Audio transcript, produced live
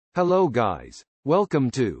Hello guys.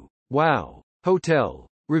 Welcome to Wow Hotel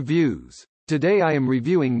Reviews. Today I am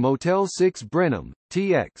reviewing Motel 6-Brenham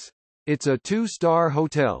TX. It's a 2-star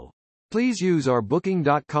hotel. Please use our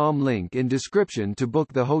booking.com link in description to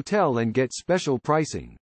book the hotel and get special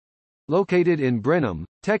pricing. Located in Brenham,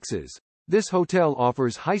 Texas, this hotel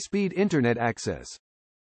offers high-speed internet access.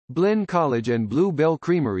 Blinn College and Blue Bell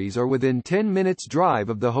Creameries are within 10 minutes drive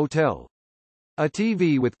of the hotel. A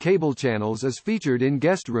TV with cable channels is featured in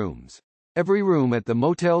guest rooms. Every room at the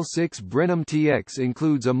Motel 6-Brenham TX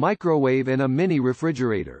includes a microwave and a mini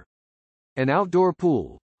refrigerator. An outdoor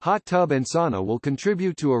pool, hot tub and sauna will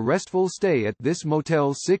contribute to a restful stay at this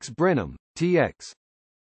Motel 6-Brenham TX.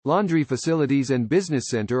 Laundry facilities and business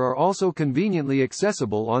center are also conveniently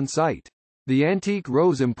accessible on site. The Antique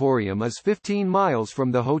Rose Emporium is 15 miles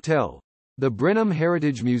from the hotel. The Brenham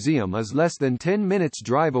Heritage Museum is less than 10 minutes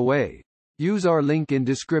drive away. Use our link in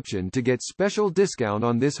description to get special discount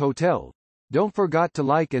on this hotel. Don't forget to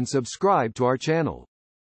like and subscribe to our channel.